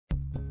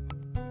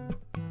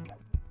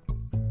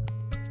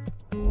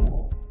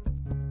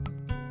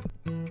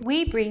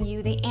We bring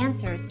you the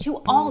answers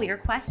to all your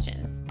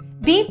questions.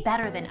 Be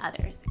better than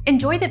others.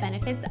 Enjoy the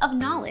benefits of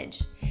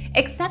knowledge.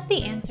 Accept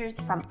the answers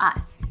from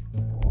us.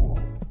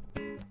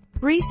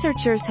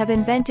 Researchers have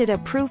invented a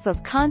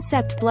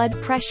proof-of-concept blood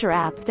pressure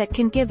app that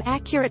can give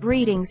accurate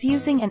readings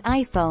using an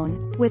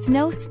iPhone, with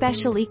no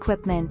special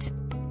equipment.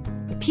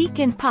 Peek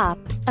and Pop,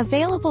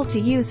 available to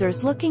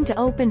users looking to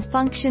open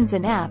functions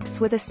and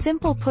apps with a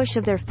simple push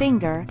of their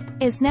finger,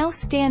 is now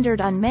standard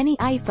on many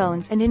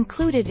iPhones and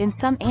included in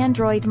some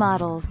Android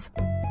models.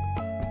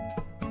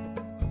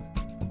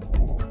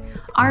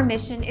 Our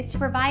mission is to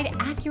provide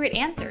accurate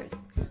answers.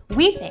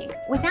 We think,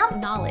 without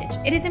knowledge,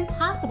 it is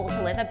impossible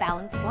to live a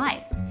balanced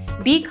life.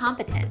 Be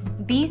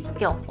competent, be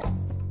skillful.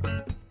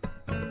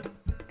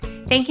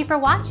 Thank you for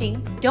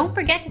watching. Don't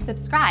forget to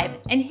subscribe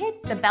and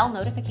hit the bell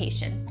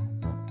notification.